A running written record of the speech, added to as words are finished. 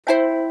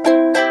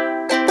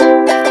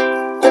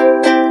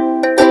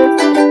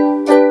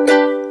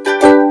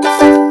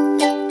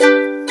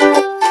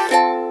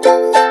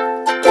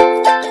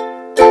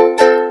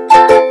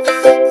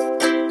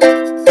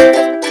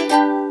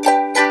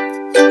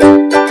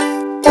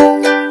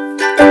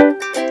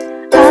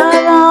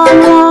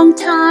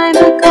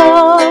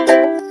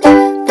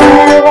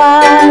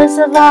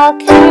a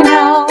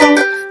volcano,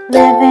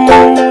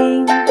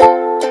 living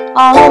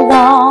all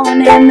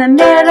alone in the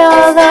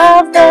middle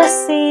of the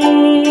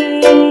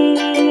sea.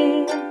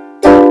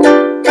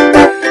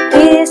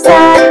 He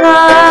sat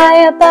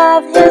high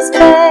above his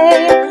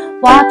bay,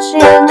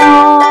 watching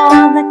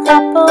all the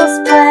couples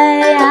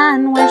play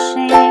and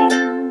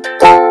wishing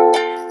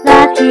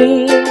that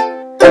he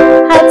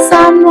had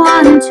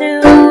someone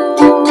too.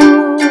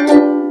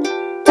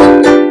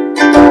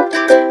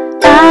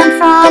 And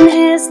from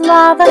his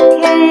lover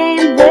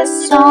came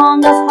this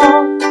song of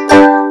hope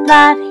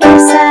that he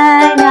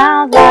sang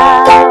out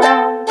loud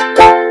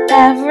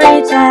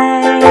every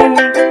day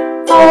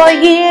for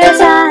years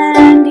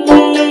and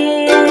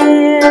years.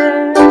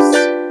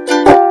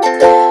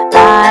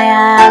 I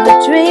have a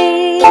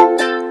dream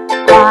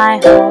I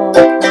hope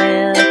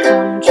will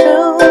come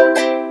true,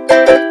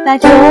 that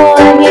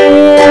you're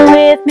here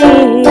with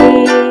me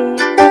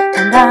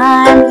and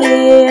I'm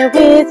here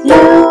with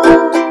you.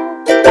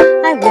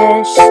 I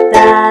wish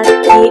that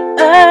the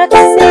earth,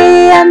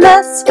 sea, and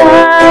the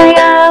sky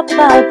up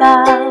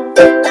above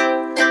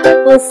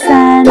will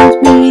send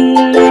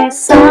me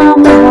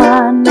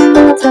someone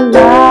to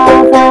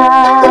love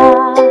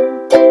out.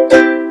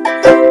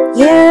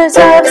 Years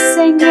of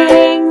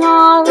singing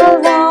all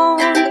alone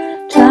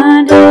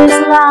turned his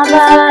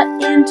lava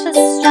into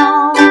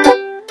stone,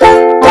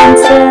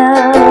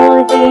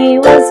 until he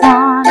was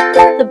on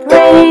the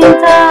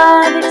brink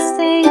of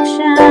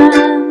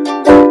extinction.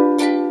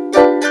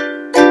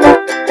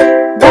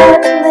 But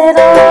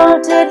little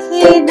did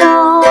he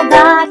know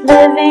that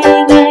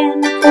living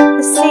in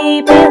the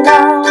sea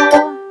below,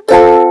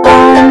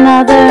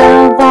 another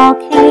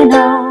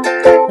volcano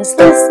was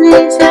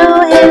listening to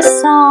his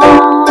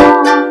song.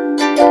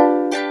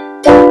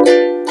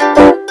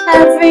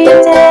 Every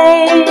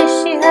day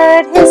she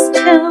heard his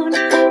tune,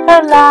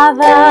 her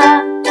lava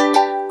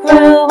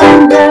grew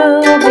and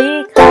grew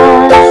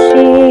because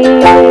she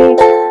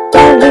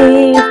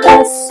believed the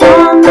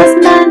song was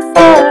meant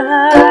for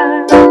her.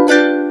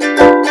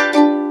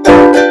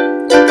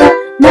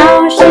 Now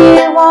she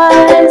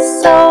was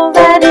so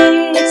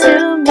ready to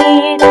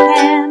meet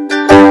him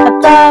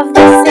above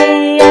the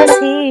sea as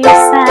he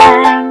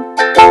sang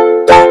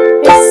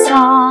his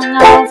song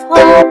of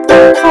hope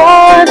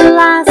for the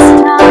last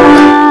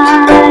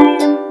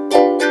time.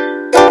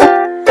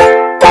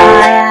 I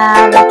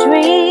have a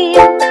dream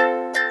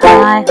I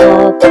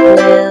hope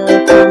will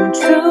come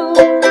true,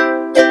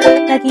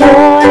 that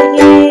you're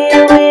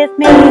here with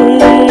me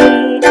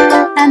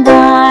and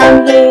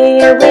I'm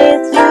here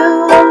with you.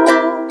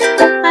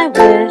 I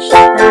wish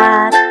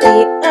that the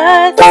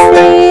earth,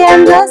 sea,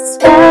 and the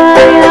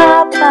sky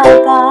up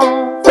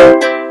above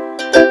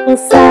will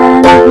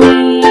send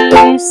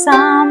me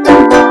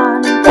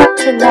someone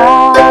to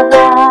love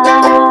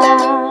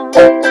out.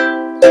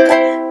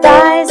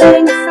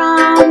 Rising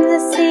from the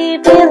sea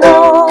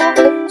below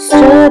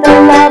stood a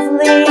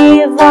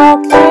lovely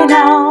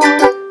volcano,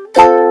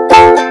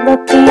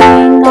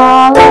 looking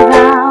all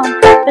around,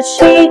 but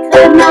she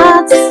could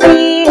not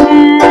see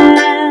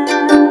him.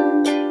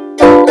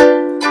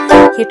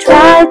 He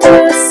tried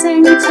to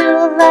sing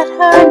to let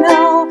her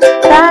know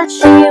that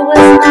she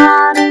was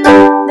not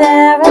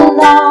there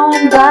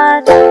alone,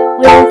 but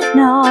with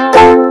no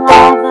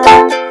lava,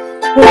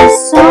 his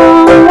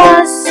song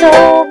was so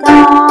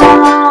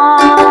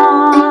gone.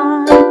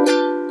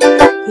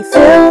 He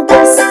filled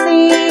the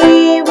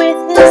sea with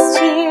his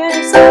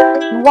tears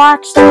and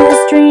watched his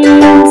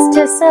dreams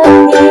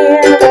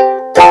disappear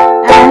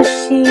as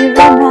she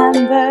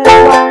remembered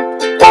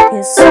what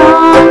his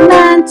song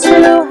meant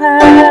to her.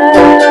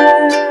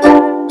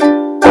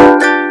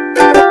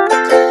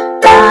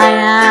 I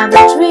have a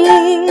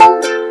dream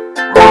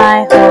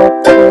I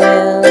hope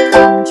will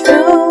come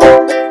true,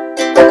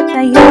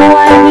 that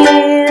you're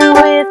here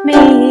with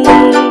me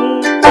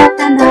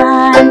and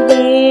I'm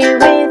here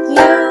with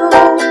you.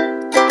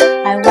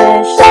 I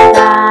wish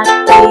that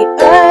the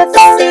earth,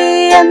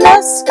 sea, and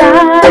the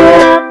sky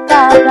up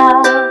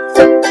above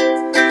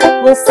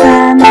will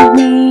send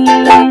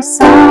me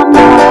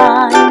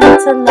someone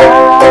to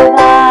love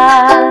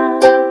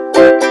out.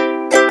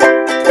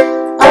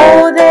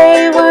 Oh,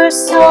 they were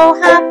so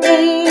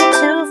happy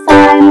to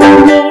finally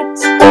meet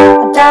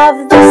above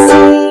the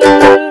sea.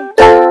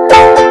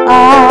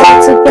 All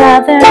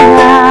together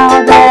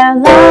now their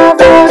love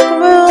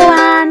grew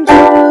and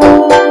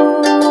grew.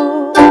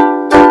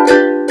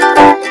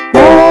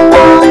 No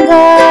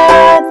longer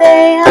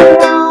they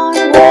alone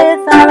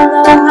with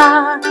aloha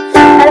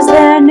as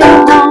their new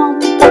home.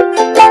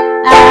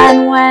 And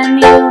when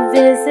you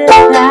visit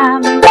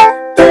them,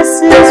 this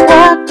is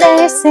what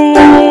they sing.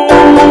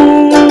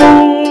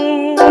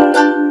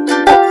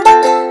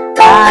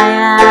 I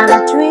have a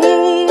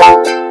dream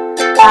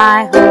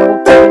I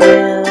hope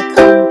will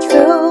come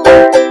true,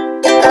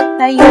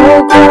 that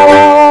you'll go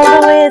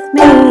with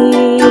me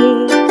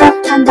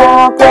and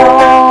I'll go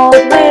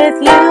with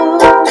you.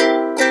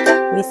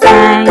 We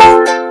thank